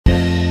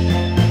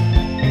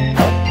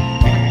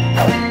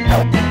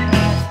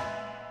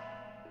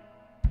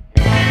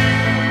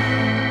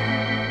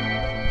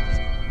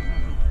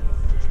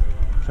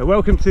So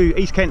welcome to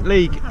East Kent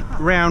League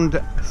round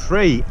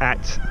 3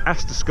 at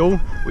Astor School,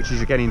 which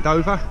is again in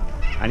Dover.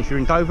 And if you're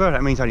in Dover,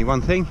 that means only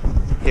one thing: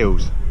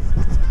 hills.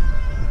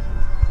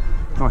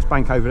 Nice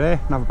bank over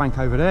there, another bank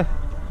over there,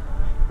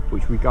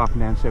 which we go up and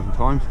down 7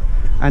 times.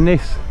 And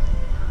this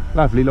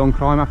lovely long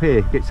climb up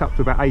here gets up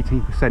to about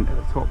 18% at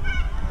the top.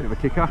 Bit of a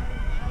kicker.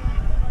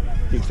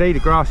 You can see the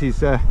grass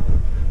is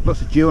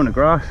lots of dew on the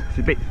grass. It's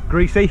a bit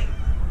greasy,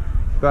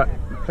 but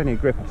plenty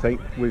of grip, I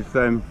think, with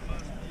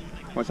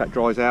once that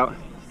dries out.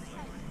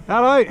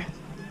 Hello,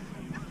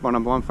 my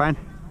 #1 fan.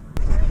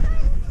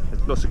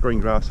 There's lots of green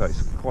grass, so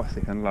it's quite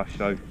thick and lush,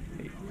 so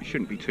it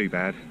shouldn't be too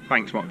bad.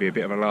 Banks might be a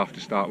bit of a laugh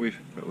to start with,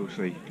 but we'll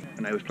see.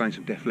 And they was playing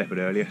some Def Leppard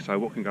earlier, so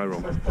what can go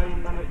wrong?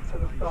 15 minutes to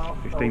the start.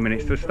 15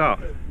 minutes to the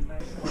start.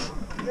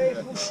 This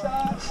will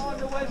start on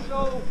the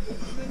whistle.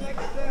 The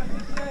next 30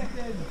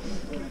 seconds.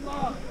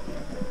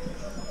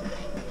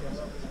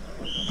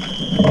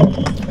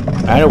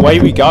 And away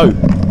we go.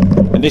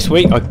 And this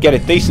week I get a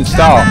decent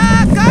start.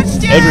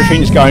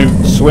 Everything's going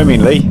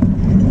swimmingly.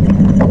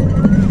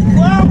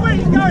 Well, where are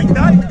you going,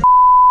 Dave?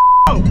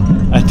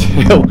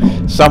 Until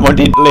someone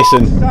didn't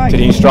listen to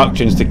the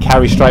instructions to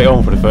carry straight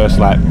on for the first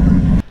lap.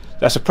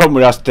 That's a problem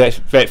with us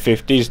vet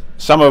 50s.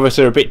 Some of us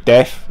are a bit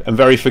deaf and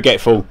very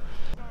forgetful.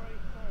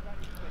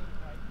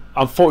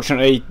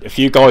 Unfortunately, a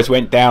few guys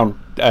went down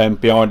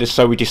behind us,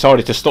 so we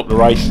decided to stop the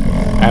race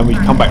and we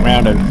come back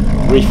round and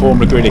reform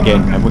the grid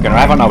again, and we're going to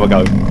have another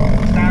go.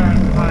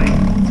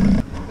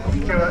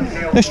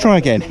 Let's try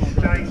again.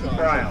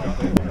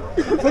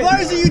 For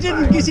those of you who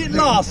didn't get it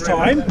last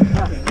time,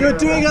 you're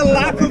doing a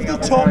lap of the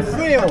top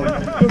field.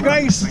 You're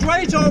going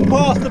straight on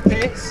past the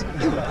pits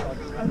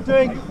and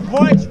doing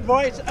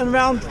right and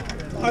round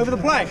over the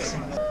place.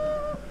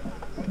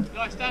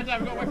 Right, stand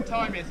down, we've got to wait for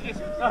time is.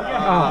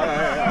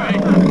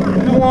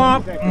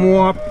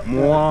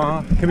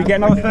 Can we get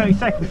another 30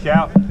 seconds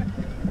shout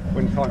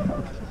when time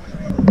comes?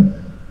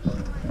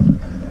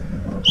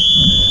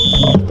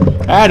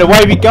 And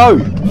away we go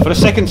for the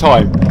second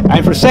time.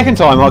 And for the second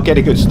time I'll get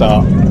a good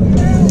start.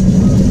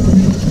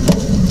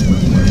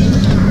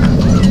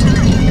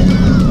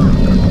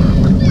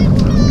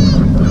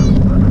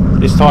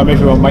 This time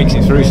everyone makes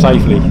it through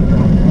safely.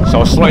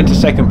 So I slot into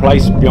second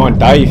place behind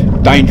Dave,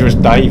 Dangerous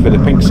Dave with the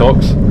pink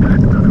socks.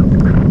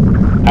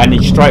 And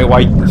he straight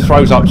away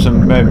throws up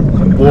some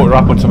water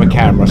up onto my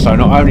camera, so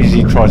not only does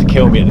he try to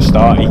kill me at the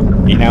start,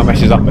 he now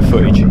messes up my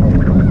footage.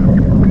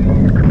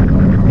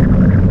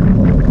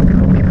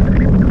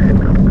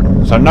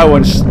 So no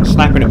one's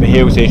snapping at my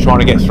heels here trying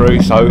to get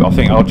through, so I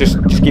think I'll just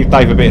give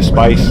Dave a bit of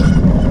space,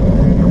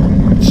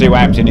 see what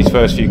happens in his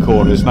first few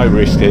corners. No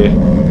risk here.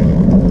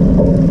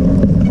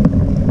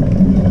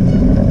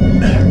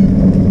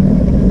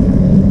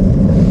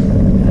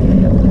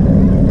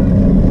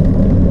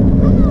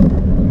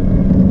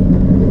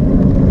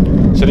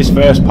 So this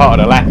first part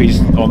of the lap is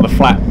on the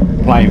flat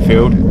playing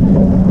field.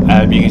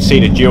 You can see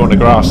the dew on the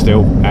grass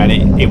still, and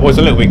it was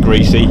a little bit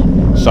greasy,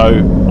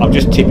 so I'm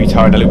just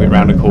tippy-toeing a little bit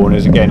around the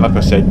corners. Again, like I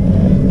said,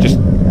 just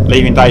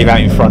leaving Dave out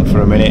in front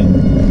for a minute.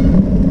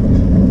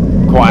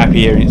 Quite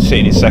happy here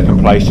sitting in second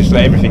place, just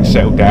let everything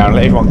settle down,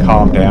 let everyone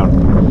calm down.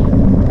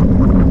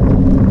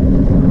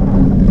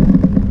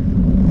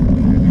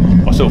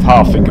 I sort of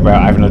half think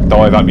about having a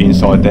dive up the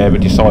inside there,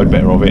 but decide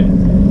better of it.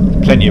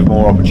 Plenty of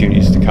more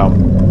opportunities to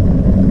come.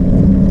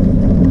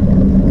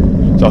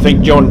 So I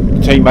think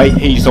John, teammate,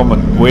 he's on the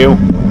wheel,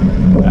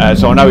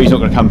 so I know he's not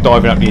going to come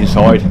diving up the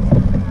inside.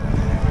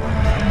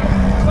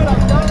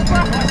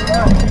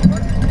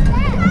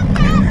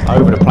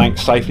 Over the plank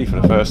safely for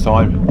the first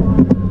time,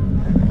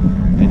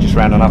 and just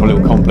round another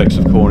little complex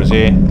of corners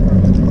here.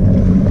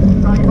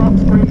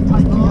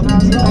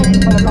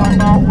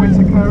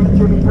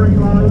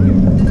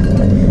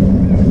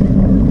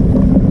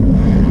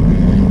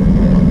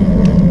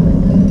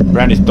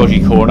 Around this dodgy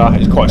corner,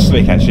 it's quite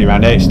slick actually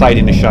around there. It stayed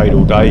in the shade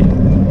all day.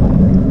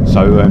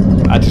 So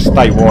I had to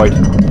stay wide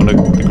on the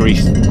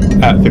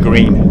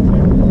green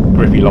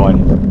grippy line.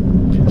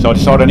 So I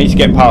decided I need to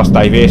get past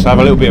Dave here, so I have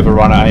a little bit of a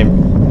run at him,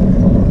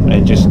 and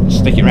then just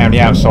stick it around the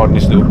outside in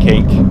this little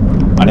kink.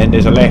 And then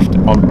there's a left,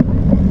 I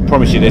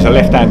promise you there's a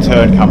left-hand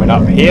turn coming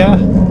up here.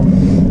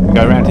 We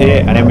go around here,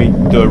 and then we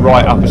do a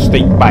right up a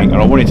steep bank,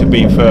 and I wanted to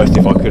be in first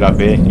if I could up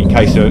here, in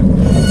case I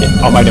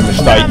made a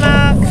mistake.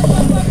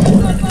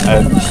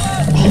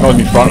 If I'm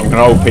in front, I'm going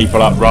to hold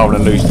people up rather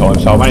than lose time,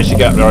 so I managed to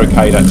get up there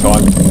okay that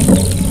time.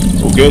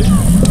 All good.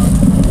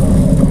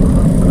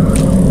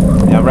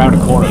 Now round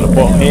the corner at the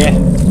bottom here.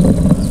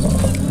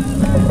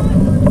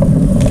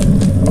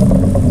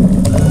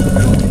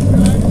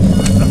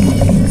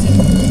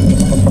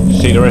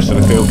 See the rest of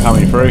the field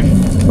coming through.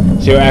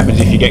 See what happens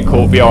if you get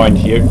caught behind.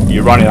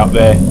 You're running up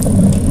there,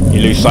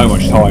 you lose so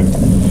much time.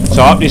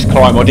 So up this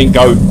climb I didn't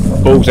go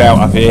balls out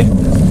up here.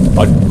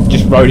 I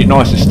just rode it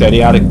nice and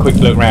steady. I had a quick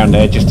look round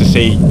there just to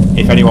see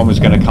if anyone was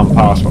going to come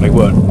past, but they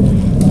weren't.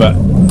 But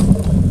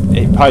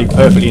it played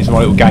perfectly into my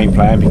little game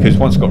plan, because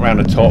once I got round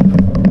the top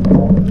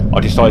I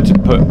decided to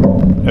put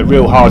a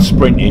real hard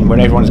sprint in when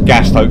everyone's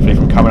gassed, hopefully,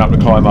 from coming up the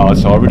climb hard.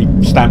 So I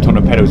really stamped on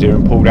the pedals here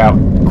and pulled out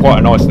quite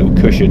a nice little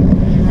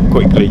cushion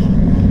quickly.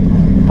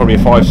 Probably a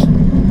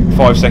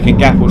 5-second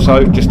gap or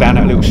so, just down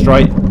that little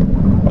straight.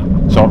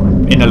 So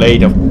I'm in the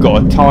lead. I've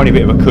got a tiny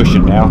bit of a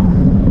cushion now,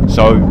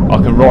 so I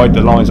can ride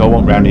the lines I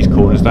want around these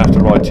corners. Don't have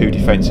to ride too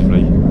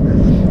defensively.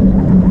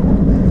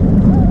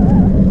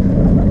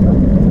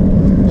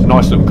 It's a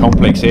nice little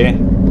complex here.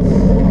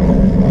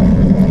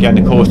 Again,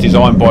 the course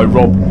designed by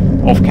Rob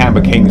off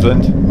Camber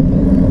Kingsland.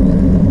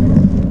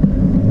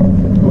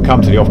 We'll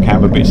come to the off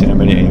Camber bits in a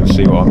minute and you'll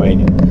see what I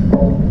mean.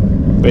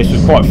 But this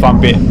was quite a fun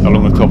bit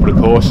along the top of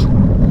the course.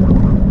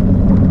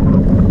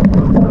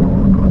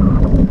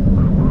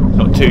 It's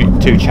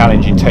not too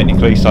challenging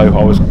technically, so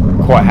I was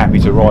quite happy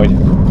to ride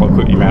quite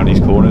quickly around these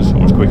corners,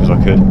 or as quick as I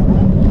could.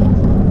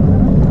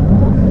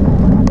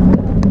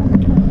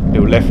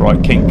 Little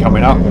left-right kink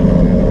coming up,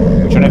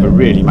 which I never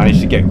really managed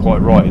to get quite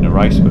right in a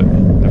race, but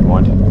never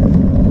mind.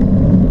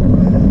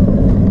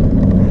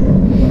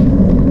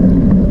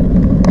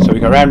 So we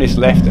go around this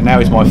left, and now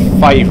is my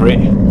favourite,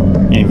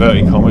 in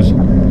inverted commas,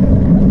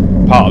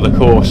 part of the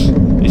course.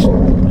 This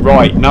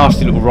right,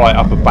 nasty little right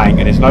up a bank,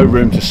 and there's no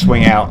room to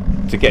swing out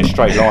to get a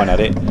straight line at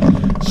it.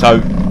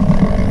 So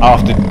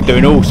after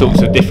doing all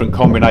sorts of different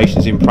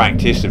combinations in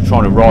practice of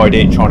trying to ride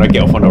it, trying to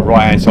get off on the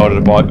right hand side of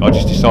the bike, I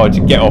just decided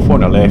to get off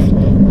on the left,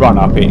 run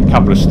up it, a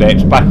couple of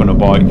steps, back on the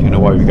bike, and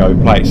away we go,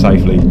 play it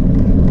safely.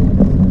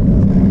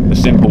 The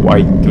simple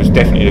way was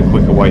definitely the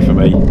quicker way for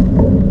me.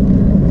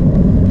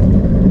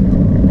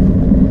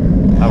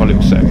 Have a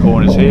little set of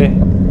corners here.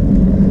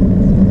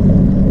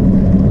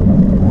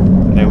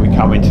 And then we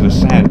come into the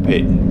sand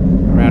pit.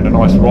 Around a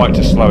nice right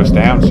to slow us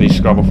down, so you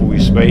scrub off all your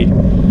speed.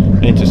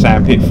 And into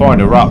sand pit,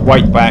 find a rut,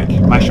 wait back,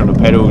 mash on the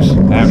pedals,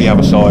 down the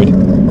other side.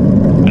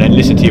 And then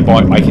listen to your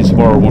bike making some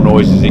horrible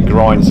noises as it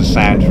grinds the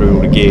sand through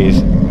all the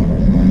gears.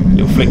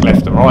 Little flick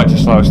left and right to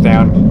slow us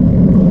down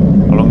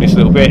along this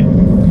little bit.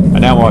 And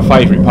now my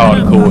favourite part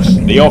of the course,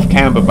 the off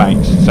camber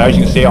banks. So as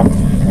you can see, I'm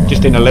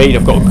just in the lead.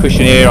 I've got a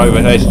cushion here.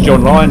 Over there's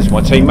John Lyons,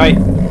 my teammate,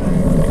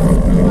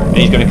 and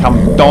he's going to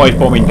come dive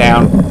bombing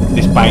down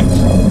this bank.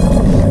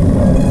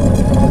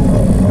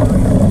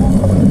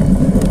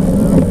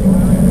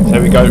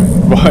 So we go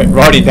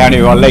riding down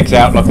here with our legs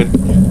out like a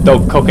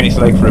dog cocking its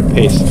leg for a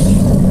piss.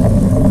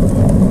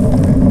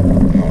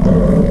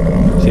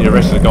 See the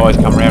rest of the guys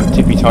come around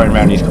tippy-toeing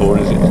around these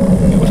corners.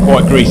 It was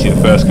quite greasy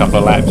the first couple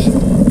of laps.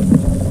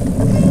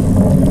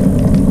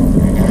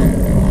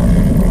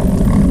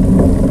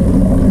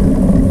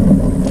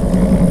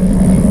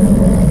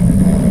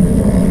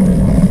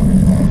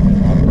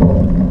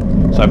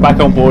 So back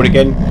on board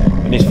again,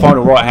 and this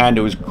final right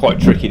hander was quite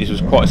tricky. This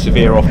was quite a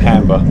severe off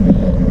camber.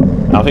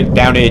 And I think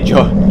down here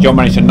John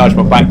managed to nudge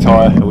my back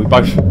tyre, and we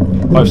both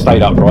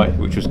stayed upright,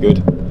 which was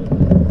good.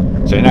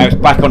 So now it's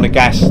back on the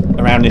gas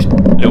around this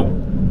little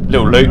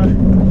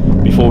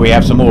loop before we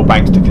have some more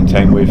banks to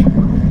contend with.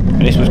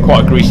 And this was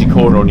quite a greasy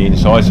corner on the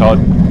inside, so I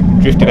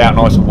drifted out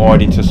nice and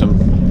wide into some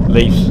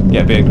leaves,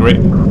 get a bit of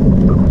grip.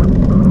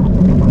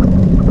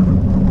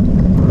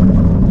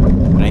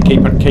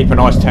 Keep a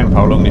nice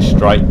tempo along this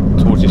straight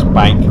towards this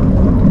bank,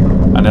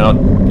 and then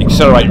I'll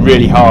accelerate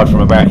really hard from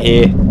about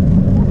here,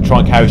 try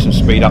and carry some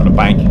speed up the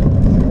bank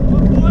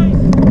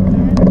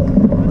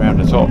around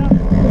the top,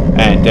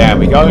 and down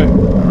we go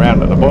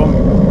around at the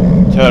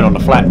bottom, turn on the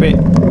flat bit,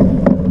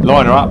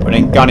 line her up, and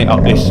then gun it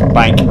up this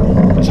bank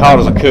as hard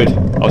as I could.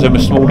 I was in my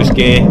smallest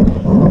gear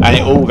and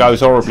it all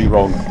goes horribly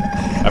wrong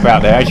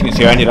about there. As you can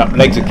see, I ended up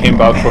legs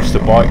akimbo across the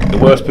bike, the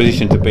worst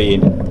position to be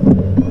in.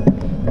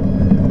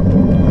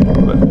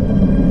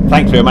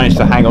 Thankfully I managed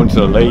to hang on to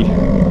the lead.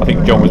 I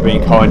think John was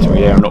being kind to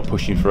me there and not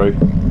pushing through.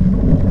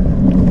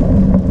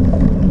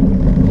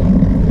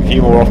 A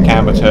few more off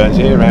camber turns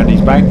here around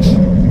these banks.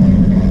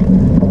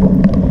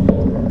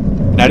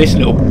 Now this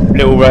little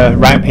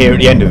ramp here at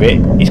the end of it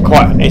is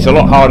it's a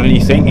lot harder than you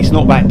think. It's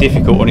not that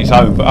difficult on its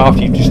own, but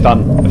after you've just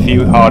done a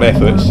few hard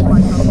efforts,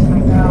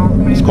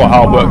 it's quite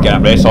hard work getting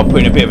up there. So I'll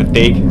put in a bit of a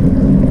dig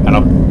and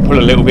I'll pull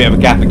a little bit of a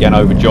gap again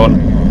over John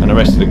and the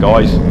rest of the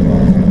guys,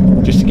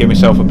 just to give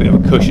myself a bit of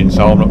a cushion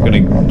so I'm not going to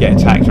get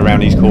attacked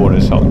around these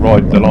corners. I'll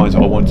ride the lines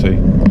that I want to.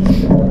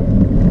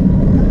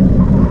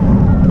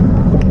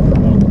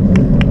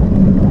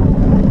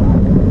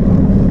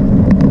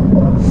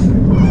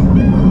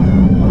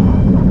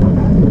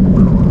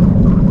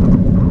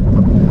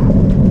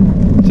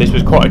 So this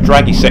was quite a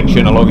draggy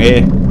section along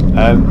here,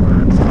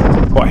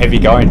 quite heavy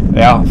going.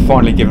 They are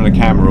finally giving the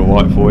camera a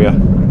wipe for you.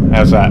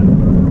 How's that?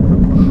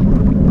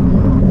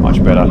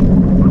 Much better.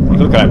 You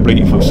look at that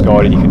beautiful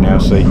sky that you can now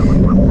see.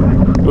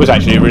 It was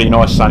actually a really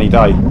nice sunny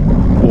day.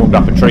 Warmed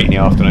up a treat in the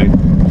afternoon.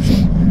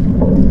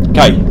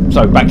 Okay,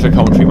 so back to the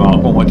commentary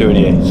mark. What am I doing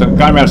here? So I'm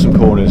going around some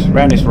corners,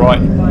 around this right.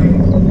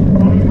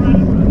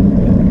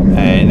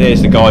 And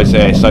there's the guys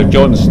there. So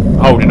John's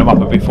holding them up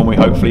a bit for me,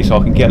 hopefully, so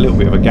I can get a little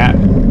bit of a gap.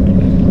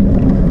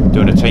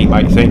 Doing a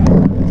teammate thing.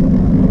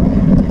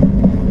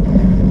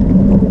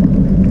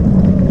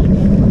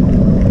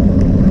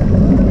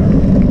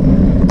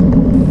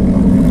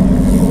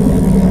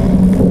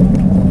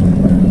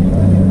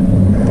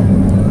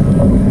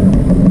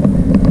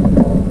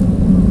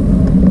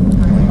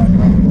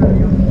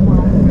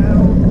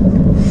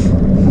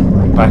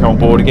 back on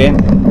board again.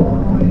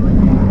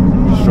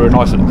 Just through a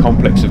nice little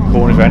complex of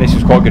corners around. This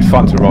was quite good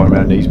fun to ride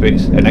around these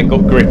bits, and then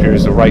got grippier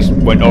as the race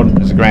went on,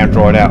 as the ground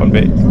dried out a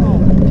bit.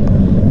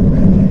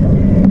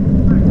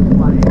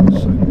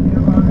 So,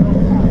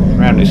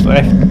 around this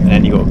left, and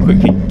then you've got to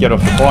quickly get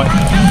off the bike.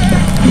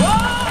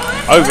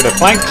 Over the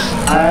planks.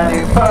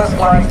 First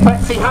line,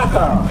 Betsy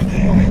Hacker.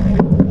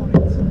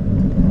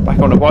 Back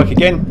on the bike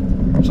again.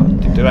 So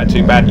didn't do that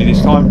too badly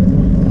this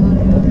time.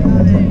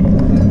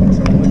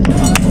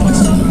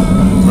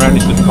 Around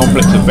this little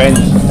complex of bends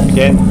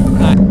again.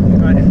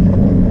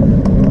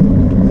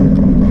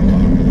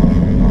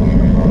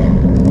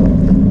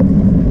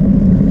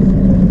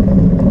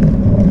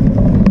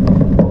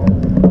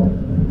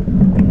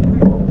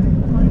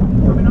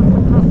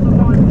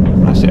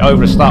 That's it,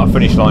 over the start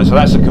finish line, so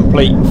that's a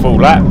complete full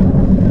lap.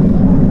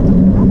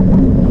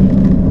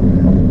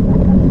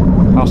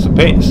 Past the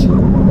pits.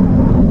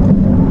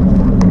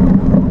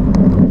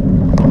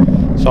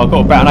 So I've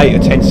got about an 8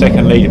 or 10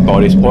 second lead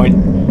by this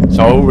point.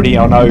 So already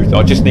I know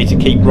I just need to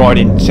keep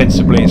riding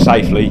sensibly and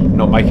safely,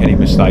 not make any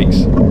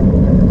mistakes.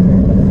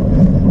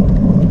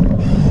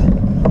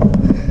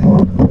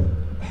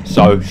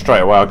 So straight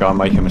away I'll go and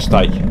make a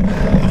mistake.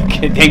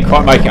 Didn't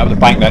quite make it up the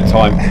bank that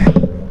time.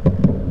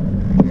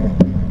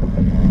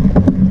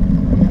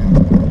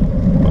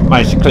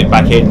 Managed to clip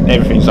back in,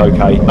 everything's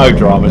okay, no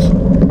dramas.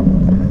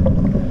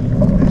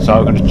 So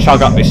I'm going to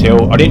chug up this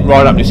hill. I didn't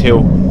ride up this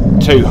hill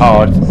too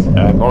hard.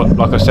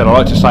 Like I said, I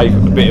like to save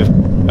a bit of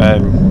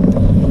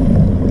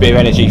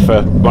energy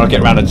for when I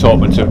get around the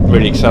top and to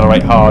really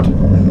accelerate hard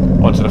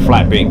onto the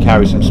flat bit and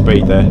carry some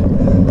speed there.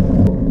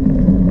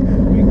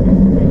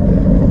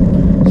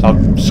 So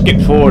I've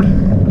skipped forward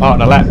part of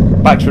the lap,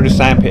 back through the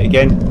sandpit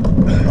again.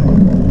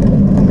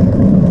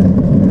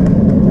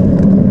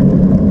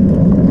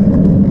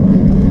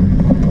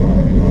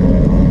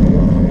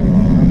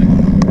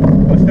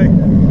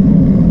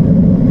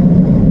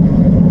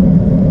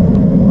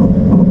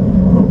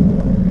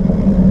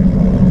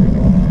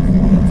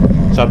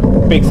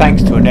 Big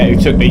thanks to Annette who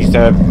took these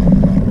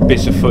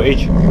bits of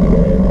footage.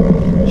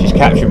 She's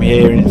captured me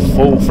here in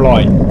full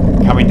flight,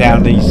 coming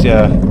down these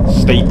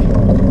steep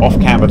off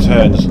camber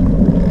turns.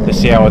 Let's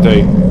see how I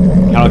do.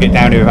 Can I get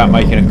down here without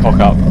making a cock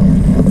up?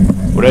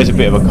 Well, there's a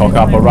bit of a cock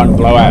up. I run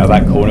blow out of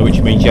that corner,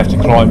 which means you have to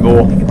climb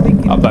more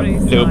up that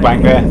little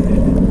bank there.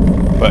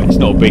 But it's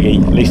not a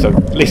biggie. At least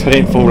I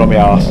didn't fall on my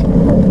arse.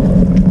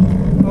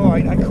 Oh, I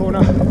hate that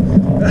corner.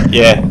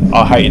 Yeah,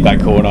 I hated that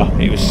corner.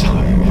 It was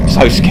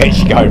so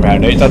sketchy going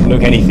around there. It doesn't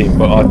look anything,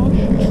 but I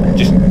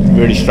just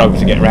really struggled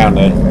to get around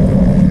there.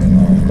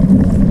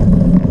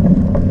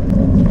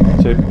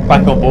 So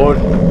back on board,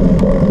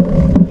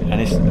 and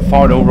it's the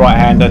final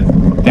right-hander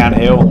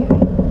downhill.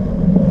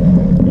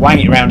 Wang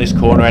it around this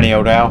corner any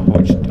old how,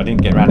 which I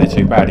didn't get around there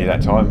too badly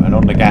that time, and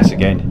on the gas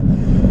again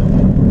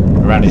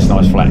around this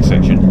nice flat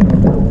section.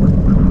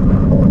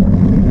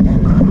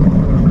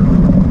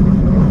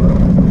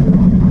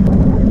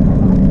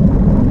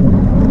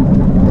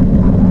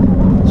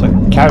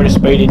 Carry the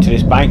speed into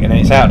this bank, and then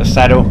it's out of the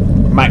saddle,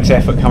 max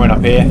effort coming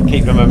up here,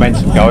 keep the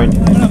momentum going,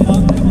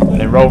 and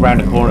then roll round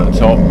the corner at the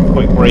top,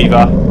 quick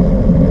breather,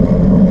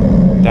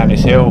 down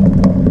this hill,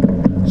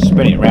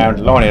 spin it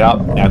round, line it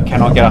up. Now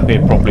can I get up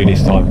here properly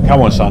this time?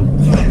 Come on son,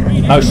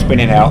 no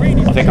spinning out.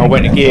 I think I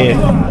went to gear,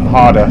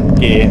 harder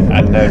gear,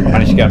 and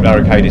managed to get up there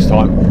okay this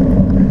time,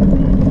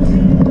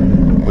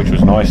 which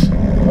was nice.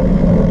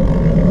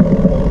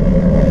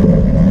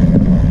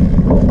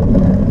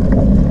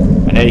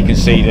 There you can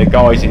see the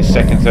guys in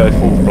second, third,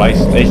 fourth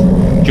place. There's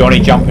Johnny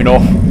jumping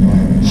off,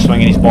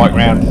 swinging his bike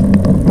round.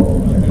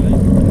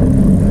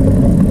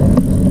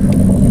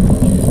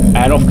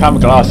 And off come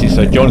glasses,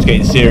 so John's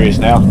getting serious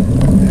now.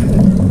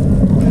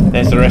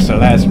 There's the rest of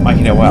the lads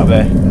making their way up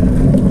there.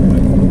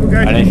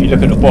 Okay. And if you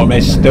look at the bottom,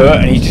 there's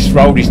Stuart, and he just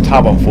rolled his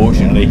tub,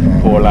 unfortunately.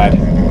 Poor lad.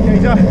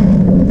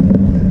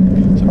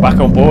 So back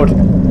on board.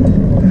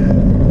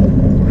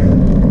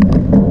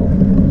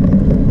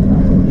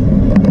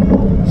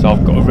 So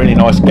I've got a really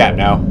nice gap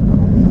now,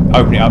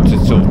 opening it up to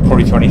sort of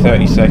probably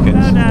 20-30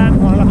 seconds.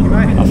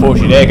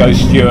 Unfortunately there goes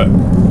Stuart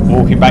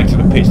walking back to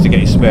the pits to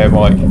get his spare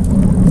bike.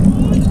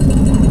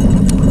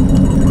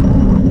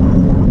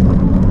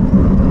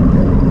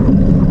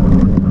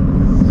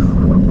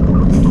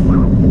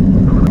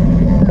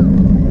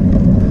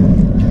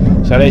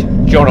 So there's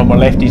John on my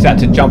left. He's had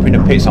to jump in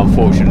the pits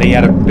unfortunately. He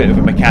had a bit of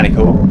a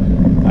mechanical,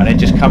 and then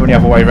just coming the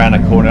other way around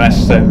the corner,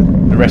 that's the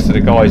rest of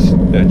the guys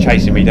that are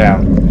chasing me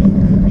down.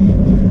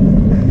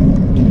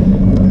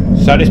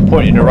 So at this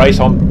point in the race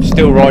I'm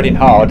still riding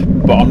hard,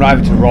 but I'm not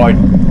having to ride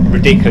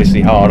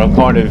ridiculously hard. I'm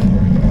kind of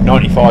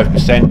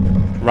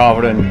 95%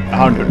 rather than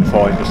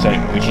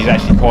 105%, which is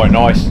actually quite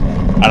nice,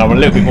 and I'm a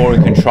little bit more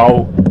in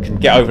control, can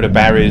get over the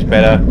barriers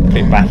better,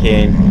 clip back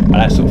in and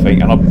that sort of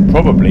thing, and I'll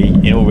probably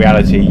in all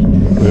reality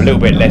with a little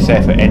bit less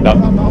effort end up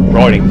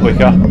riding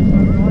quicker.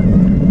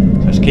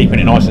 So it's keeping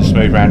it nice and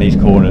smooth around these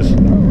corners.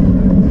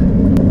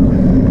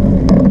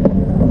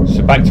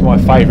 So back to my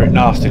favourite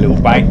nasty little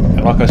bank,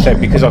 and like I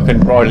said, because I can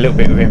ride a little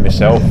bit with him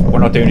myself,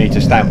 when I do need to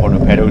stamp on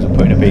the pedals and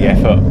put in a big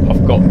effort,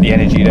 I've got the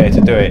energy there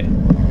to do it,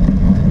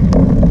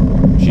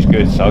 which is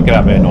good. So I'll get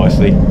up there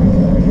nicely and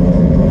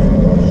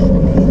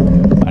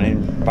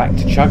then back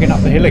to chugging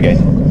up the hill again.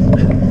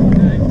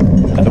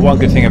 And the one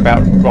good thing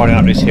about riding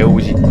up this hill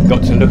was you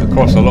got to look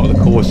across a lot of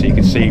the course so you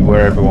could see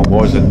where everyone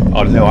was, and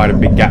I knew I had a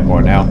big gap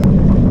right now,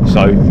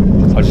 so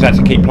I just had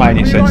to keep playing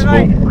it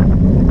sensible,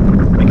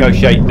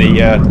 negotiate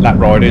the lap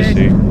riders,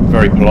 who are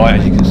very polite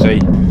as you can see,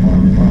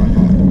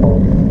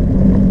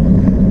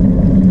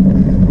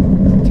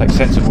 take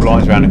sensible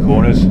lines around the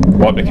corners,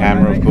 wipe the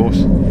camera of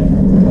course,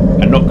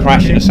 and not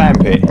crash in a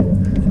sandpit,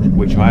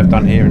 which I have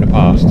done here in the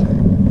past,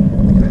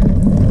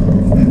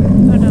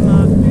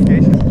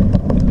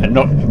 and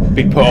not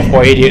be put off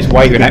by idiots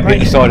waving at me at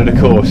the side of the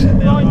course.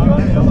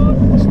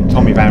 Some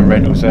Tommy Van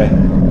Rentals there.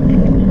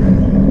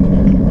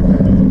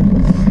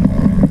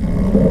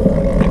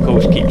 And of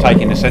course keep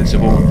taking the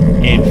sensible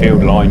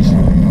infield lines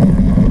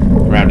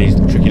around these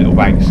tricky little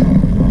banks.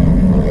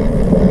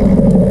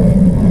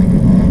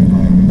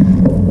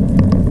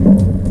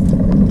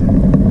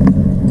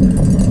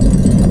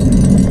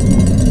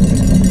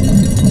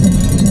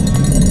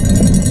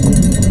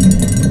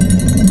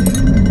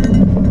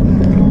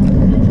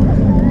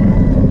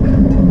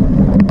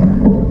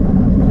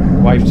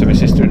 Wave to my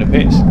sister in the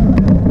pits.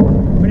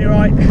 When you're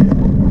right.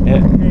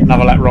 Yeah,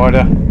 another lap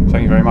rider.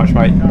 Thank you very much,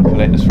 mate, for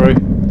letting us through.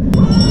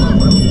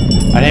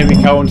 And here we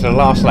go on to the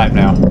last lap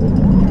now.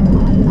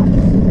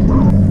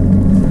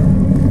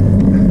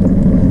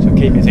 So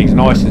keeping things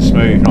nice and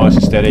smooth, nice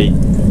and steady.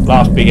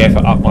 Last big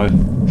effort up my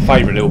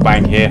favourite little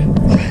bank here.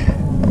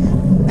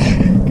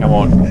 Come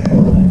on.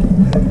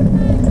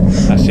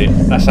 That's it.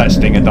 That's that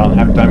stinger done.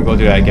 Haven't got to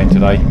do that again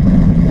today.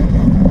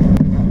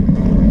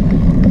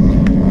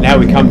 Now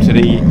we come to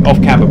the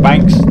off-camber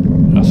banks.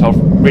 So I've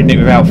ridden it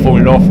without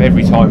falling off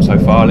every time so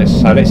far. Let's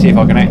see if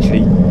I can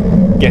actually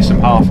get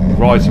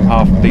ride some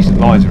half decent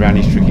lines around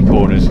these tricky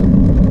corners.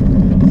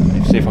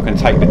 See if I can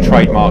take the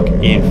trademark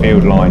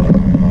infield line.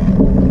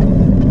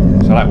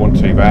 So that wasn't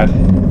too bad.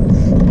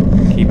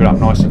 Keep it up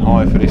nice and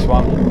high for this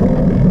one.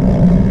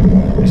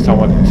 This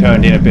time I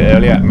turned in a bit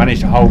earlier.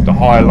 Managed to hold the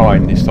higher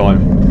line this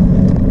time.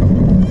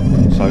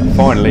 So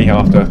finally,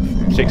 after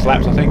 6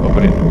 laps, I think I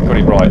got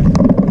it right.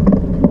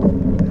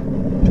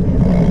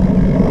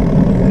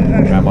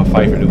 Around my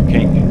favourite little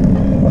kink.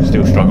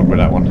 Still struggled with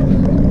that one.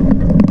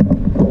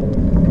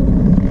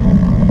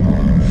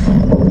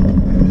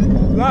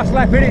 Last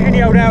lap in it,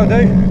 any old hour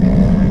do.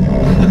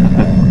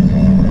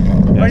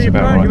 That's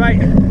about right.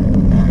 Mate.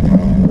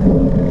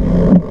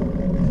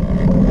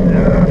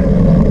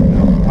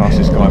 Past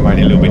this guy made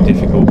it a little bit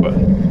difficult, but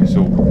it's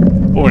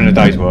all in a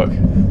day's work.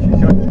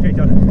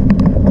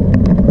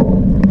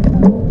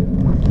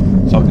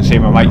 So I can see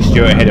my mate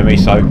Stuart ahead of me,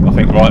 so I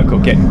think right, I've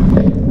got to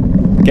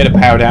get a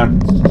power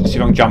down, see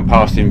if I can jump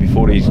past him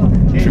before these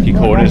tricky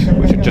corners,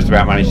 which I've just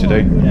about managed to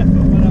do.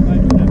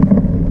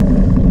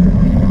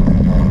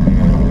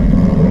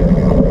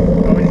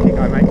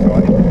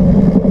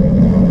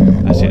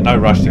 That's it, no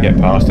rush to get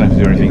past, don't have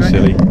to do anything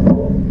silly. It's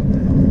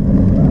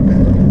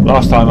the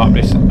last time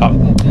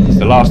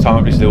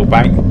up this little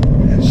bank,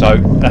 so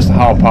that's the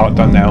hard part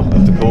done now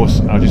of the course,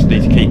 and I just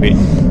need to keep it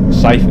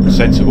safe and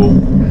sensible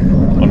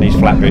on these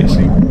flat bits.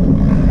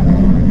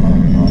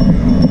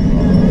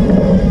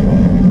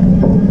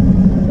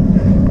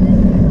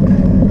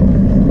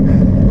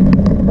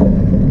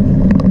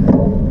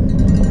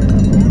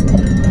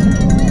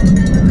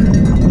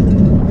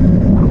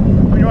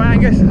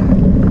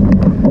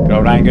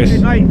 Angus,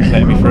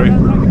 letting me through.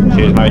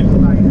 Cheers, mate.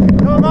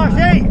 Come on,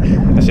 Marshy!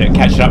 That's it,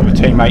 catching up with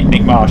teammate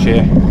Nick Marsh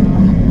here.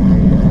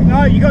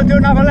 No, you got to do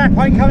another lap,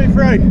 I ain't coming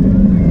through.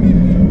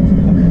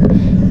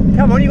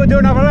 Come on, you got to do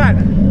another lap.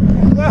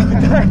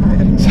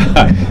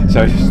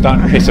 so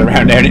starting to piss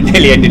around there, and it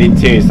nearly ended in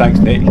tears, thanks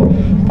Nick.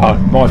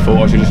 My fault,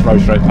 I should just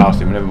rode straight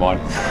past him, never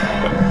mind.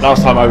 But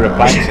last time over the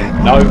planks,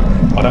 and no,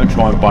 I don't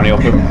try and bunny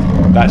off them.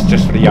 That's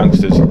just for the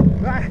youngsters.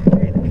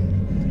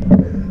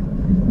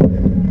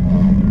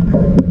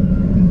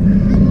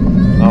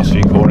 Last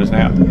few corners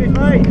now.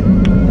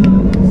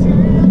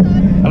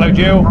 Hello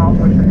Jill.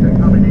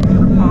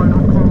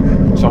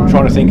 So I'm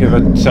trying to think of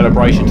a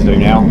celebration to do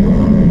now.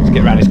 Let's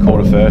get around this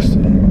corner first.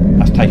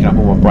 That's taking up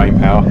all my brain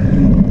power,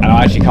 and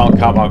I actually can't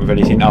come up with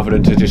anything other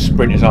than to just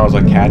sprint as hard as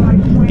I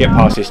can, get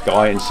past this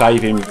guy and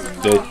save him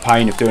the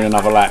pain of doing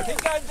another lap.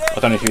 I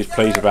don't know if he was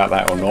pleased about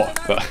that or not,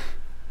 but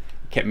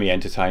kept me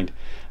entertained.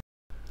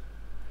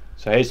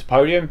 So here's the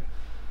podium.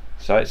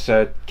 So it's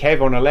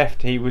Kev on the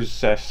left, he was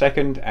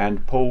second,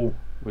 and Paul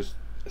was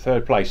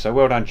third place. So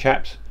well done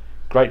chaps,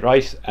 great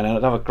race, and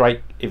another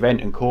great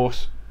event and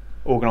course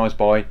organised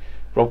by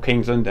Rob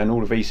Kingsland and all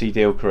the VC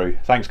Deal crew.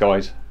 Thanks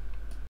guys.